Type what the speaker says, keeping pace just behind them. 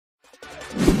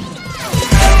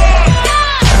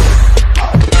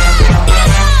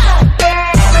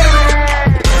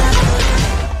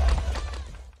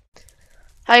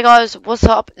Hey guys, what's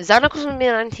up?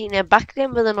 Xanax19 here, back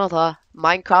again with another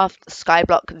Minecraft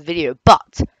Skyblock video.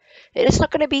 But it's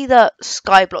not going to be the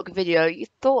Skyblock video you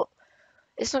thought.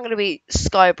 It's not going to be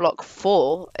Skyblock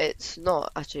 4. It's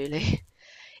not actually.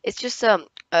 It's just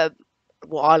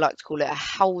what I like to call it a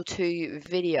how-to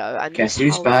video. And Guess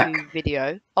this who's back? how-to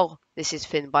video. Oh, this is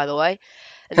Finn, by the way.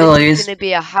 And Hello, this is yous. going to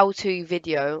be a how-to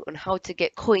video on how to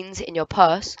get coins in your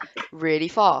purse really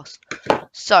fast.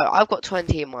 So, I've got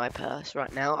 20 in my purse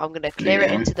right now. I'm going to clear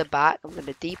it Yeah. into the back. I'm going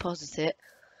to deposit it.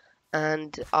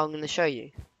 And I'm going to show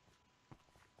you.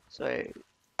 So,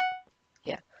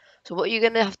 yeah. So, what you're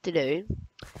going to have to do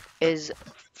is,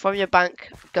 from your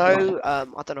bank, go, I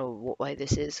don't know what way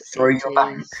this is. Through your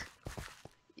bank.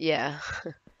 Yeah.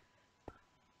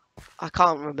 I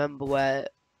can't remember where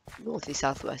north, east,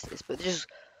 southwest is. But just,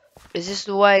 is this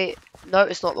the way? No,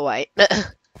 it's not the way.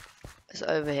 It's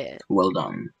over here. Well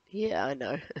done. Yeah, I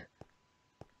know.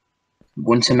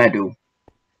 Want a medal?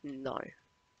 No.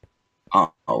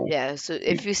 Oh. Yeah, so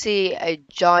if you see a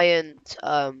giant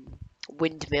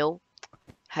windmill,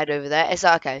 head over there. It's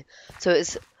okay. So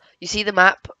it's you see the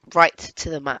map, right to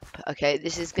the map. Okay,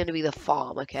 this is going to be the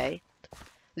farm. Okay,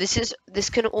 this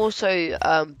can also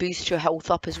boost your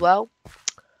health up as well.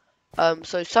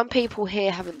 So some people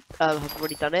here haven't have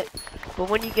already done it, but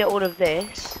when you get all of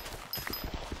this,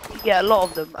 you get a lot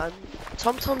of them, and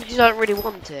sometimes you don't really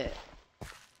want it.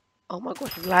 Oh my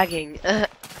gosh, I'm lagging.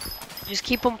 Just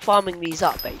keep on farming these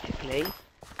up basically,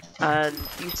 and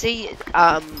you see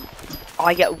I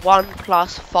get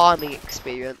 1+ farming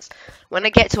experience. When I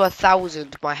get to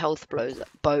 1,000 my health goes up,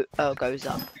 but Blows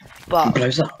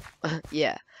up.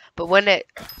 yeah, but when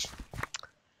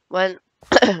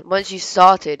once you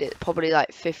started it's probably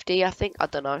like 50, I think. I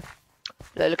don't know.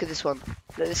 Look at this one.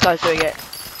 Look, this guy's doing it.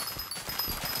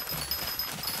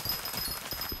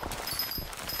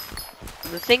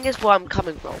 The thing is, where I'm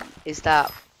coming from is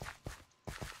that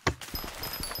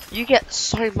you get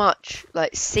so much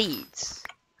like seeds,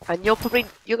 and you're probably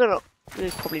not gonna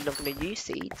use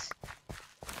seeds.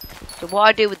 So what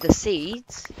I do with the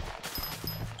seeds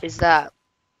is that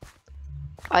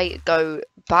I go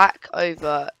back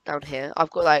over down here.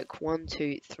 I've got like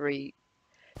 3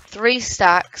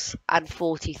 stacks and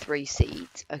 43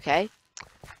 seeds. Okay,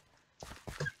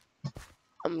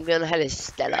 I'm gonna head to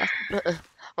Stella.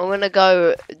 I'm gonna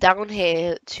go down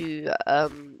here to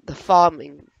the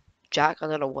farming jack. I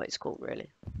don't know what it's called really.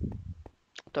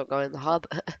 Don't go in the hub.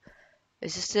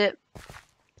 Is this it?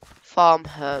 Farm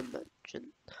her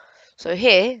merchant. So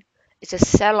here it's a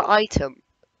sell item.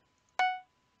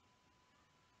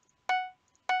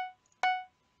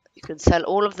 You can sell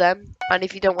all of them, and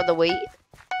if you don't want the wheat,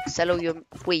 sell all your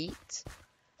wheat.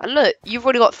 And look, you've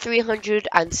already got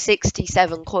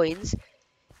 367 coins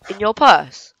in your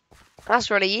purse.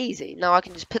 That's really easy. Now I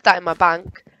can just put that in my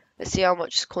bank. Let's see how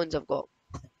much coins I've got.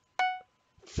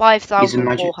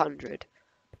 5,400.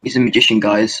 He's a magician,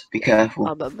 guys. Be careful.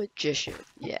 I'm a magician.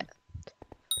 Yeah.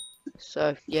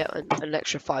 So yeah, an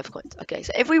extra 5 coins. Okay,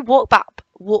 so if we walk back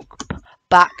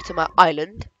to my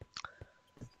island,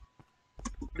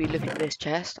 we look at this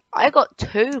chest. I got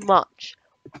too much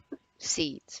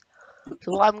seeds.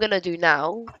 So what I'm gonna do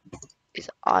now is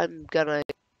I'm gonna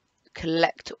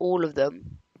collect all of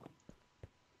them,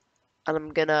 and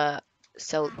I'm gonna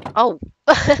sell. Oh,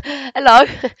 hello!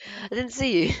 I didn't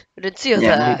see you. I didn't see you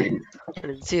Yeah, there. no, you didn't. I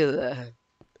didn't see you there.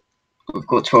 I've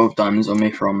got 12 diamonds on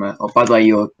me from. Oh, by the way,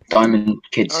 your diamond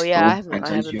kids. Oh yeah, and I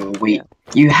so is haven't. your wheat. Yeah.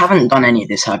 You haven't done any of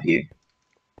this, have you?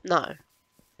 No.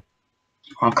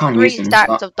 I can't 3 use them.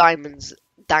 stacks of diamonds,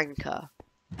 danker.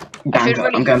 Danker.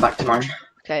 Really... I'm going back to mine.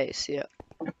 Okay, see ya.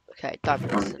 Okay,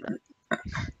 diamonds.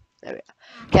 There we are.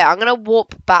 Okay, I'm gonna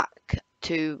warp back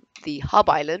to the hub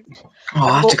island. Oh,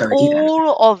 I have to go with you then.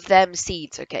 All of them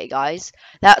seeds, okay, guys.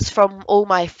 That's from all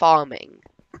my farming.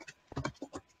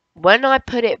 When I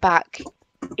put it back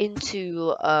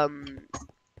into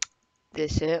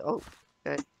this here. Oh,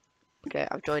 okay,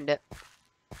 I've joined it.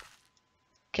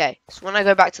 Okay, so when I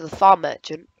go back to the farm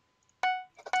merchant,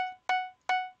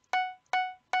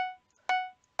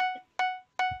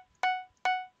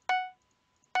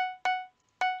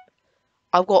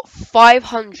 I've got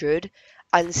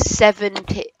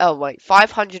 570. Oh wait,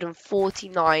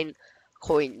 549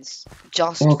 coins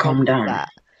just from that,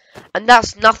 and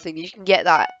that's nothing. You can get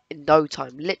that in no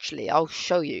time. Literally, I'll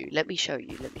show you. Let me show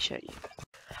you.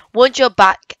 Once you're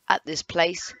back at this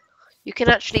place, you can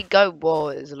actually go.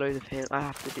 Whoa, there's a load of here. I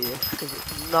have to do this because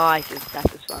it's nice and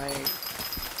satisfying.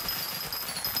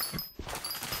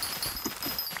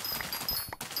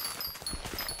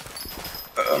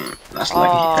 That's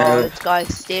lucky. Oh, this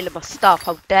guy's stealing my stuff.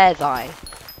 How dare they?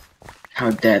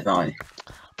 How dare they?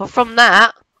 But from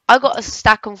that, I got a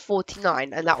stack on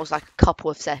 49, and that was like a couple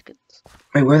of seconds.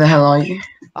 Wait, where the hell are you?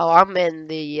 Oh, I'm in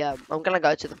the. I'm gonna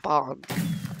go to the barn.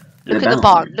 Look The at the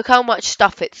barn. barn. Look how much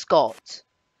stuff it's got.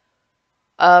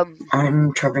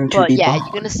 I'm traveling to But the yeah, barn.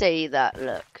 you're gonna see that.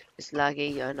 Look, it's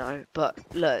laggy, I know, but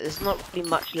look, there's not really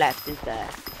much left, is there?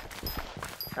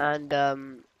 And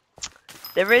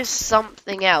there is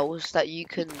something else that you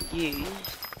can use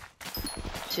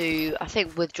to, I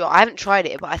think, withdraw. I haven't tried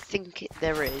it, but I think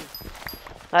there is.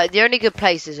 Like the only good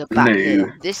places are back No.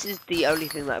 here. This is the only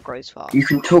thing that grows fast. You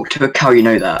can talk to a cow, you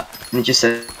know that. And it just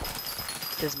says,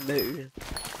 Just moo.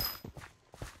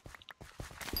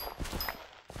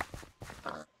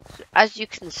 So, as you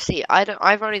can see,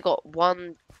 I've only got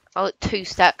two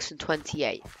stacks and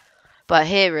 28. But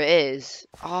here it is.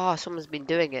 Oh, someone's been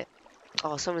doing it.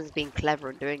 Oh, someone's been clever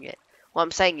and doing it. What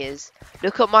I'm saying is,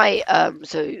 look at my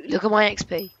look at my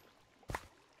XP.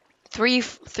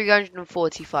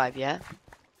 345, yeah?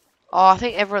 Oh, I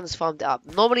think everyone's farmed it up.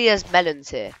 Normally there's melons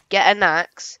here. Get an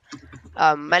axe,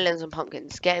 melons and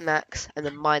pumpkins. Get an axe and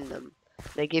then mine them.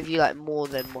 They give you like more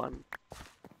than one.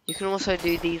 You can also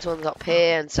do these ones up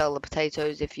here and sell the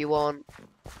potatoes if you want.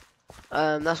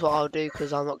 That's what I'll do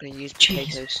because I'm not going to use potatoes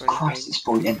Jesus for anything. Christ, it's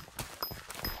falling.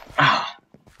 Ah,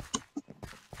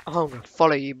 Oh, I'm going to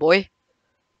follow you, boy.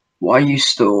 why you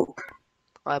stalk?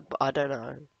 I don't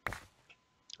know. There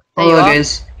Oh, you look, are. it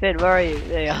is. Finn, where are you?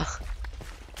 There you are.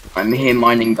 I'm here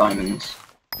mining diamonds.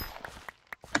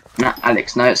 Now,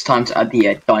 Alex, now it's time to add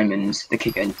the diamonds. The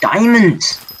kicker.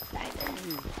 Diamonds!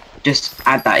 Just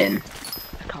add that in.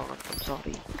 I can't, I'm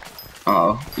sorry.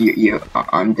 Oh,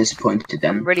 I'm disappointed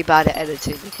I'm then. really bad at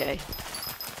editing, okay?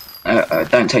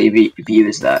 Don't tell your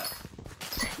viewers that.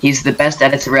 He's the best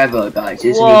editor ever, guys,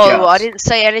 isn't Whoa, he just? I didn't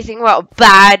say anything about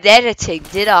bad editing,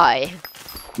 did I?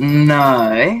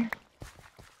 No.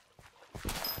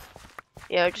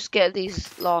 Yeah, just get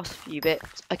these last few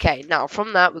bits. Okay, now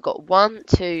from that we've got 1,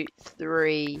 2,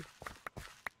 3.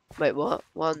 Wait, what?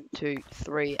 1, 2,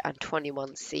 3, and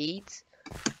 21 seeds.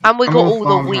 And we I'm got on all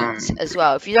the wheat farmland. as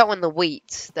well. If you don't want the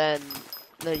wheat, then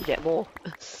you get more.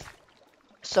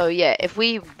 So yeah, if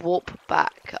we warp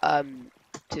back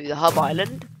to the hub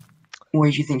island. Where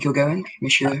do you think you're going,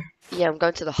 monsieur? Yeah, I'm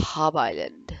going to the hub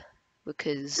island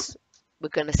because we're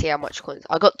gonna see how much coins.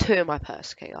 I got 2 in my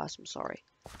purse. Okay, guys, I'm sorry.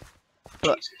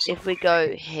 But Jesus. if we go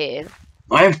here,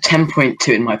 I have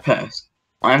 10.2 in my purse.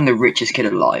 I am the richest kid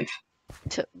alive.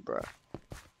 bruh.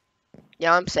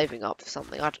 Yeah, I'm saving up for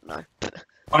something. I don't know.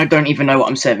 I don't even know what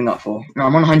I'm saving up for. No,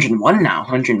 I'm on 101 now.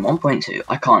 101.2.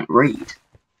 I can't read.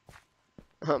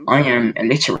 I am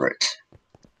illiterate.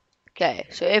 Okay,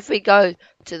 so if we go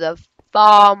to the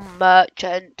farm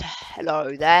merchant,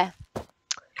 hello there.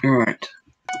 Alright.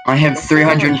 I have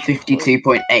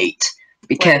 352.8.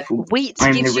 Be careful. Wheat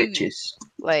I'm gives the you. richest.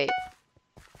 Wait.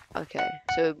 Okay,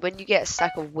 so when you get a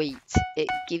stack of wheat, it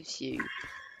gives you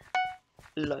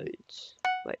loads.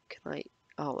 Wait, can I?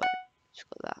 Oh wait, just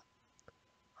got that.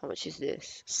 How much is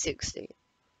this? 60.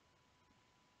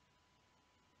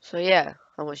 So yeah,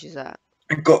 how much is that?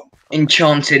 I got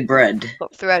enchanted bread.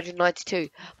 Got 392.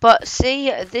 But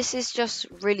see, this is just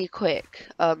really quick.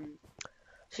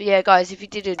 So yeah, guys, if you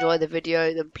did enjoy the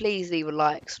video, then please leave a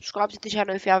like, subscribe to the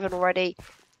channel if you haven't already.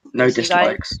 No See you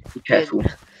guys dislikes. Be careful.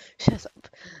 Shut up.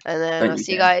 And then Don't I'll you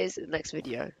see you dare. guys in the next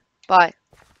video. Bye.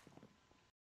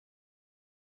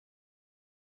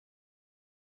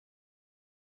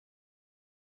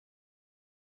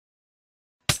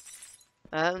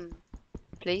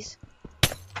 Please?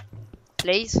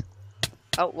 Please?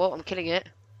 Oh, well, I'm killing it.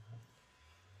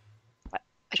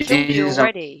 I killed you Jesus,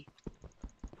 already.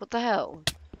 What the hell?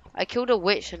 I killed a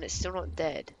witch and it's still not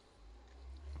dead.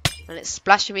 And it's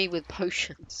splashing me with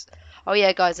potions. Oh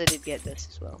yeah, guys, I did get this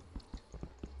as well.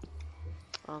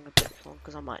 Oh, I'm gonna put this one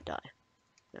because I might die.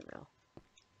 There we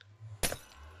are.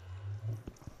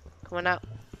 Come on out.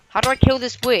 How do I kill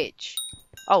this witch?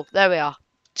 Oh, there we are.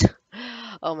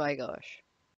 Oh my gosh.